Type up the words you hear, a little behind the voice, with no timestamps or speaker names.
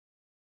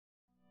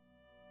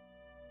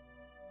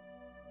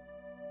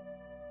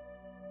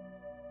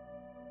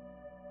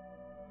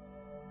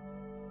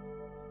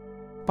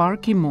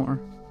Barkimore.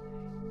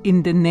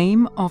 In the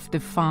name of the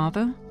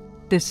Father,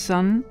 the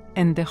Son,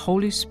 and the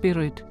Holy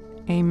Spirit.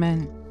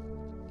 Amen.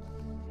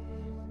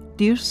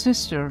 Dear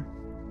sister,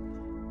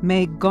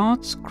 may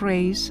God's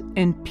grace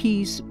and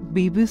peace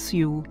be with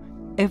you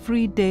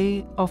every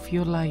day of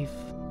your life.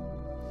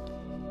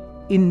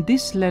 In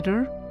this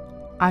letter,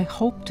 I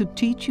hope to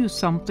teach you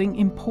something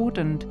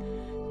important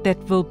that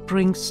will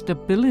bring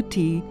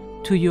stability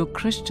to your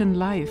Christian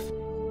life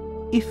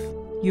if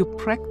you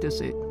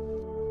practice it.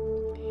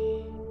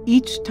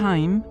 Each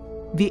time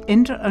we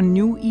enter a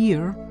new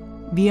year,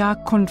 we are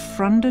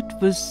confronted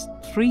with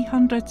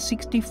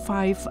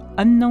 365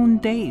 unknown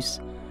days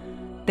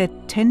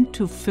that tend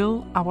to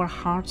fill our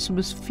hearts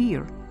with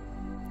fear.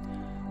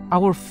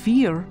 Our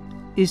fear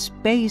is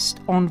based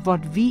on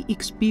what we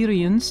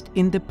experienced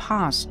in the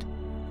past,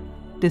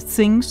 the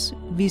things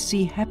we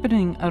see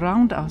happening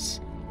around us,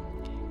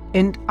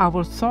 and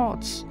our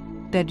thoughts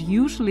that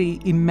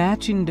usually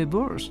imagine the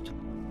worst.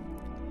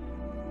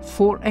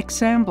 For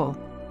example,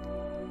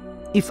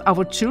 if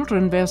our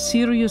children were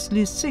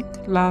seriously sick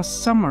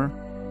last summer,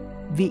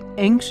 we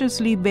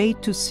anxiously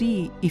wait to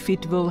see if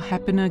it will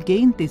happen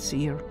again this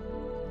year.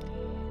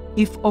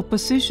 If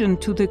opposition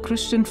to the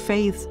Christian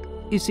faith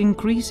is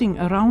increasing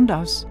around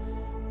us,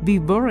 we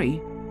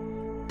worry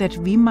that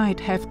we might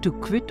have to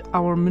quit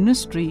our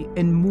ministry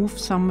and move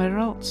somewhere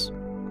else.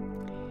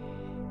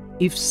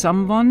 If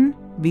someone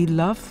we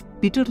love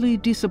bitterly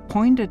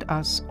disappointed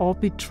us or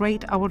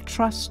betrayed our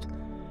trust,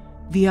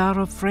 we are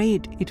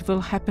afraid it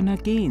will happen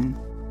again.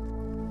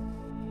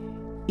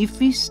 If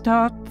we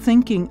start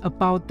thinking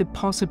about the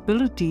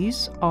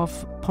possibilities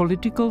of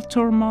political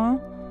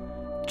turmoil,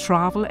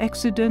 travel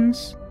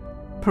accidents,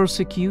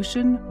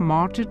 persecution,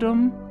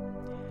 martyrdom,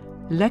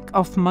 lack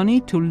of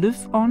money to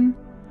live on,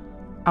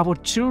 our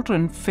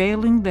children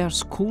failing their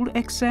school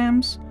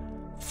exams,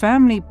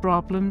 family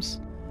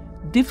problems,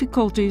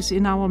 difficulties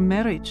in our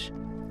marriage,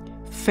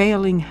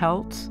 failing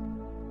health,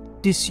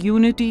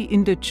 disunity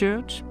in the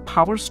church,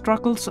 power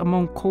struggles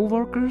among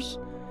co-workers,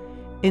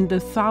 and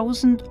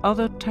 1,000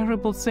 other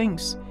terrible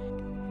things,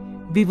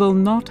 we will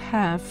not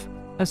have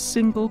a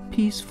single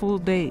peaceful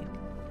day.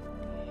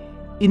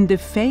 In the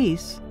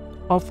face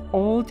of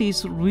all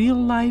these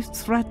real-life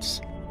threats,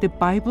 the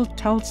Bible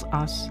tells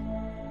us,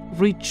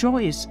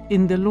 rejoice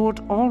in the Lord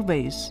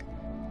always.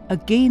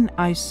 Again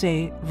I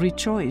say,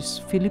 rejoice.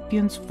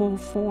 Philippians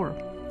 4:4.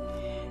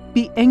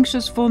 Be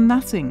anxious for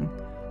nothing,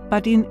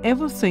 but in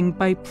everything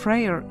by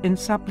prayer and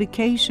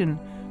supplication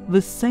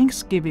with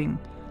thanksgiving,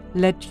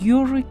 let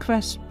your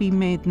request be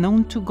made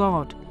known to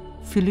God.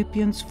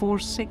 Philippians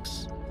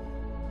 4:6.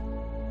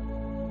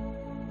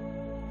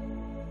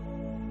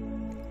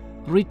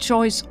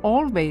 Rejoice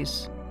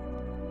always.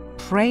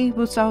 Pray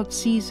without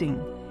ceasing.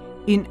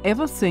 In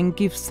everything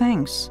give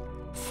thanks,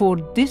 for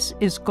this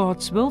is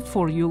God's will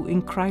for you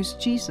in Christ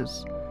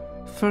Jesus.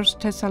 1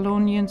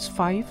 Thessalonians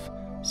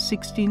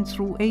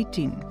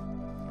 5:16-18.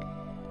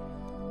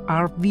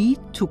 Are we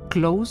to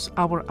close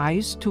our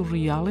eyes to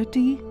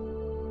reality?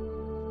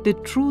 The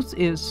truth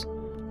is,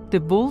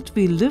 the world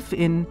we live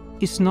in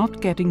is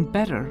not getting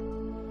better.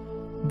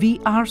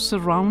 We are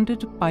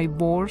surrounded by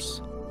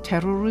wars,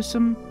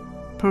 terrorism,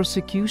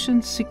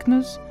 persecution,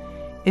 sickness,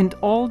 and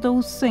all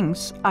those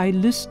things I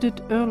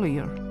listed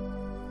earlier.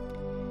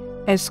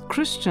 As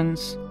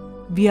Christians,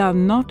 we are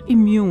not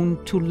immune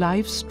to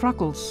life's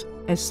struggles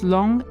as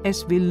long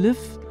as we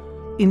live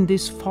in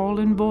this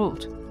fallen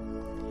world.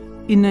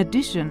 In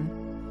addition,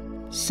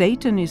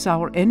 Satan is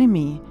our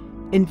enemy,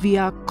 and we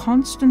are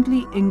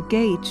constantly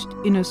engaged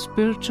in a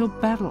spiritual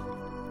battle.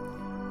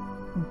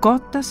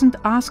 God doesn't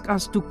ask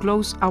us to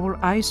close our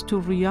eyes to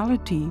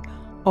reality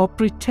or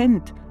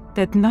pretend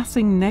that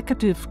nothing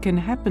negative can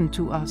happen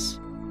to us.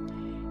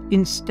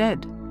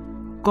 Instead,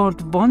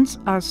 God wants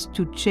us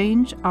to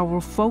change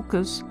our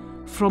focus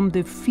from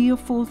the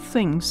fearful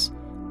things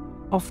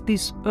of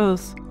this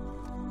earth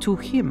to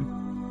Him.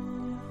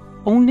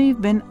 Only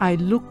when I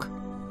look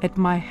at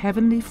my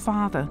Heavenly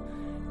Father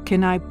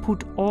can I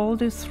put all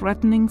the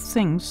threatening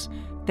things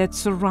that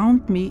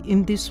surround me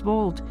in this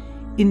world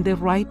in the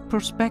right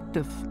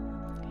perspective.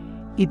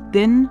 It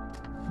then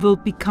will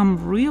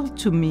become real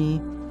to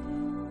me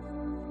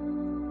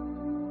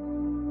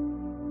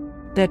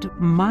that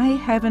my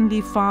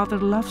Heavenly Father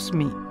loves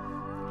me.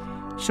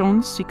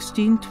 John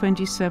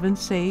 16:27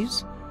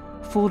 says,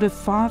 "For the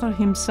Father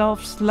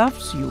Himself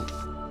loves you.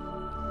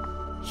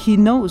 He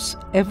knows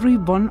every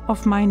one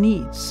of my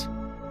needs."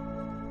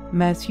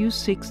 Matthew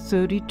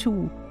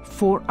 6:32,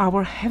 "For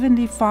our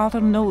Heavenly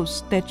Father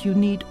knows that you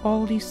need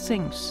all these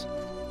things."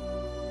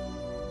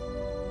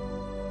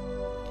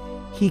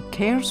 He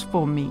cares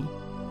for me.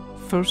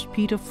 1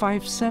 Peter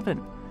 5:7,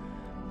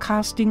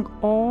 "Casting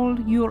all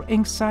your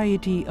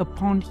anxiety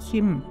upon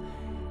Him,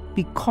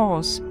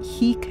 because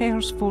He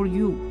cares for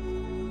you.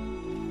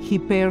 He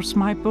bears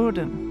my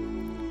burden."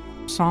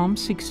 Psalm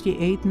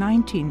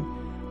 68:19,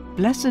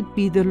 "Blessed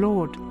be the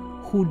Lord,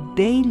 who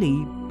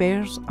daily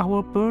bears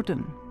our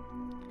burden."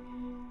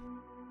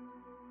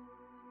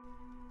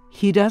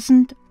 He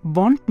doesn't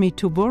want me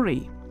to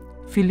worry.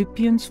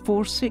 Philippians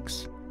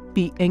 4:6,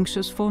 be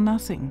anxious for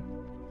nothing.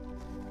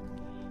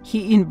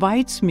 He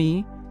invites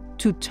me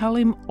to tell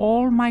him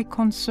all my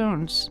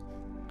concerns.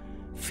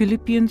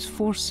 Philippians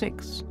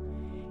 4:6,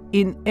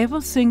 in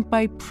everything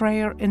by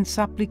prayer and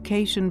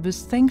supplication with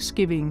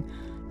thanksgiving,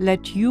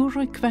 let your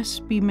requests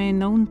be made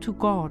known to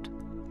God.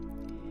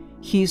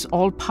 He is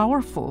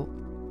all-powerful.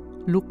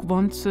 Luke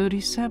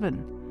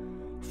 1:37,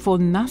 for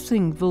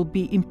nothing will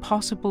be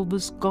impossible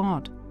with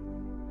God.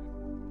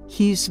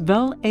 He is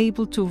well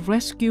able to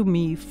rescue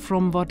me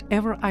from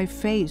whatever I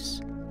face.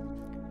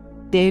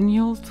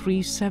 Daniel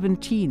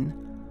 3:17,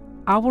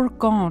 our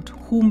God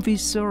whom we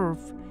serve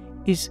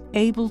is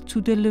able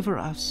to deliver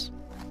us.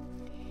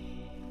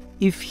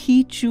 If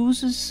He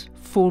chooses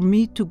for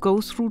me to go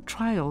through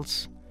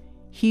trials,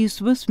 He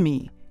is with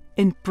me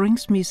and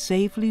brings me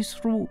safely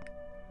through.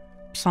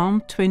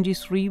 Psalm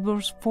 23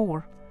 verse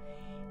 4,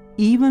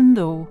 even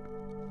though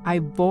I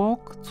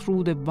walk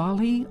through the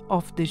valley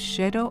of the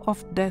shadow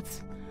of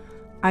death,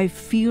 I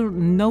fear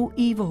no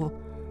evil,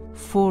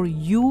 for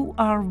you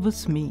are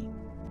with me.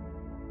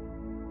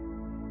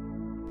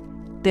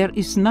 There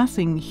is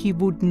nothing He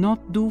would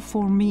not do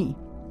for me.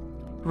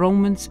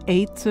 Romans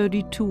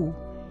 8:32,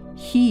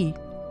 He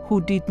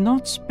who did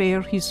not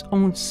spare His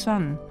own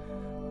Son,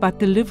 but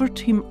delivered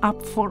Him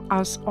up for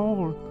us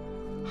all,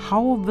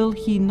 how will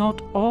He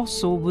not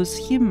also with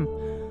Him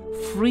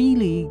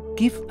freely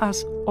give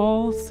us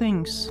all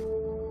things?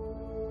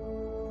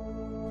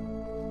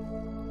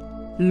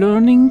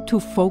 Learning to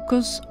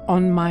focus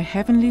on my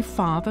Heavenly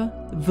Father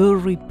will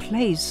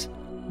replace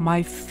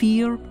my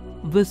fear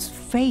with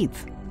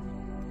faith.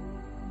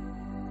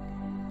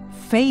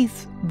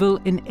 Faith will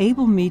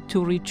enable me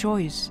to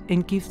rejoice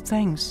and give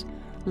thanks,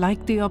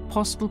 like the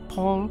Apostle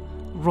Paul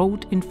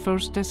wrote in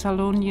 1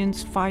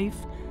 Thessalonians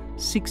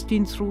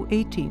 5:16 through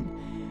 18,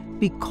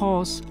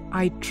 because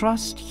I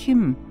trust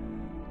Him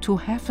to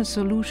have a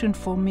solution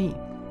for me.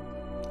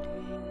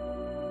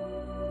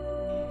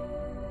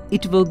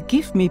 It will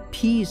give me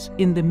peace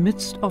in the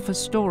midst of a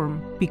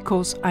storm,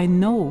 because I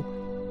know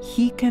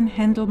He can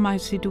handle my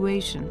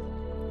situation.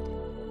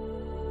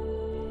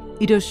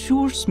 It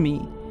assures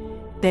me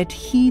that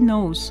He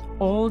knows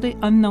all the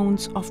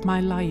unknowns of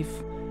my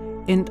life,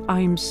 and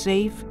I am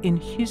safe in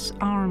His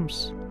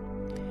arms.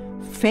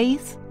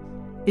 Faith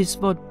is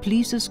what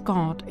pleases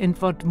God and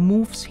what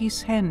moves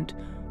His hand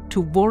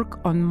to work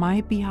on my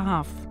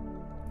behalf.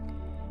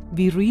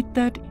 We read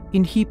that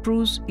in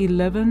Hebrews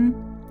 11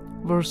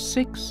 verse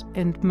 6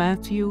 and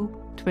Matthew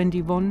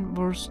 21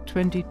 verse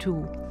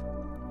 22.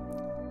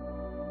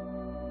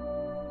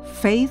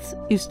 Faith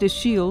is the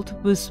shield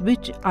with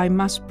which I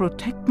must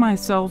protect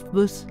myself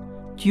with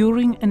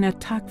during an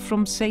attack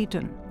from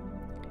Satan.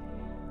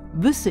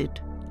 With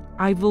it,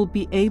 I will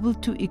be able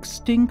to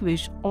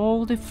extinguish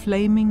all the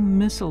flaming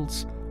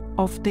missiles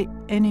of the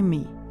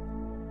enemy.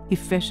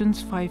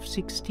 Ephesians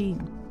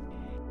 5:16.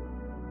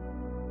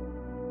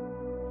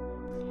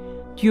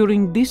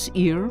 During this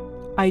year,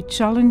 I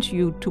challenge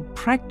you to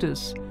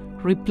practice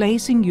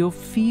replacing your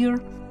fear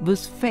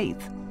with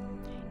faith.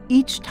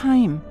 Each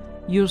time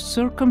your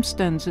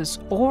circumstances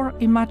or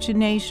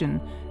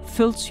imagination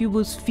fills you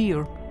with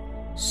fear,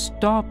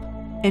 stop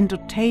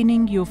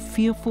entertaining your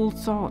fearful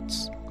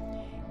thoughts.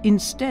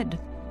 Instead,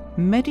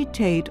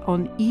 meditate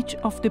on each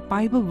of the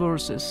Bible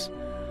verses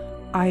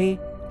I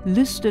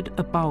listed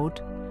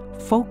about,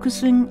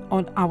 focusing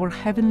on our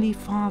Heavenly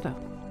Father.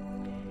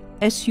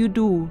 As you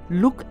do,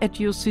 look at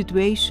your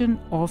situation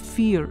or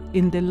fear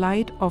in the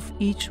light of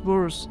each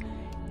verse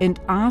and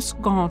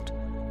ask God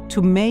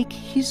to make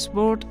His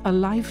word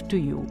alive to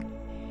you.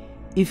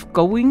 If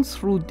going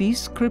through these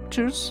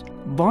scriptures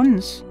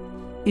once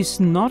is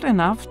not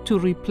enough to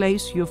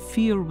replace your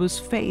fear with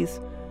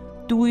faith,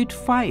 do it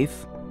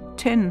 5,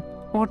 10,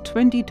 or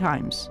 20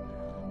 times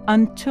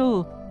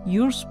until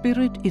your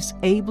spirit is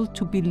able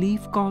to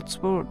believe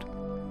God's word.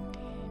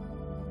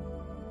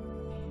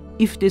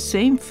 If the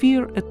same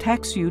fear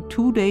attacks you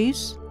 2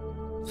 days,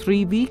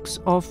 3 weeks,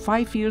 or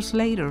 5 years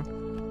later,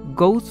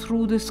 go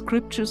through the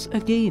scriptures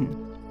again.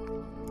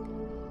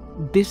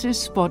 This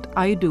is what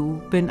I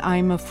do when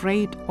I'm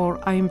afraid or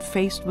I'm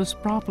faced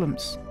with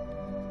problems.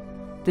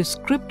 The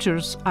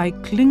scriptures I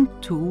cling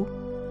to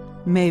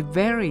may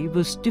vary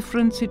with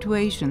different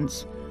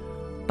situations,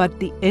 but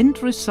the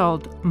end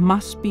result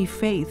must be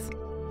faith.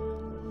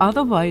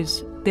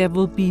 Otherwise, there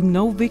will be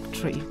no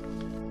victory.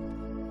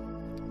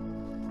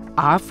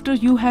 After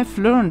you have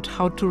learned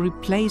how to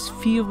replace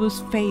fear with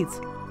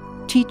faith,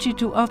 teach it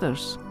to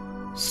others,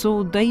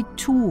 so they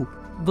too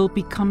will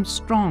become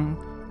strong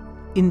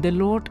in the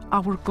Lord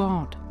our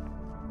God.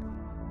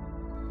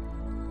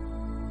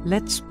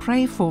 Let's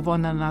pray for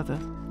one another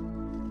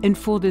and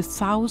for the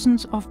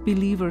thousands of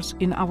believers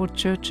in our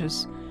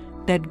churches,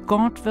 that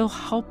God will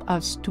help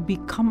us to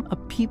become a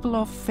people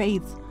of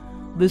faith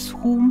with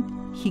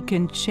whom He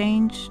can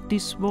change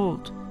this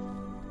world.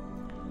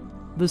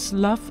 With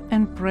love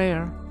and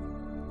prayer,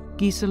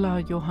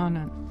 Gisela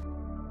Yohannan.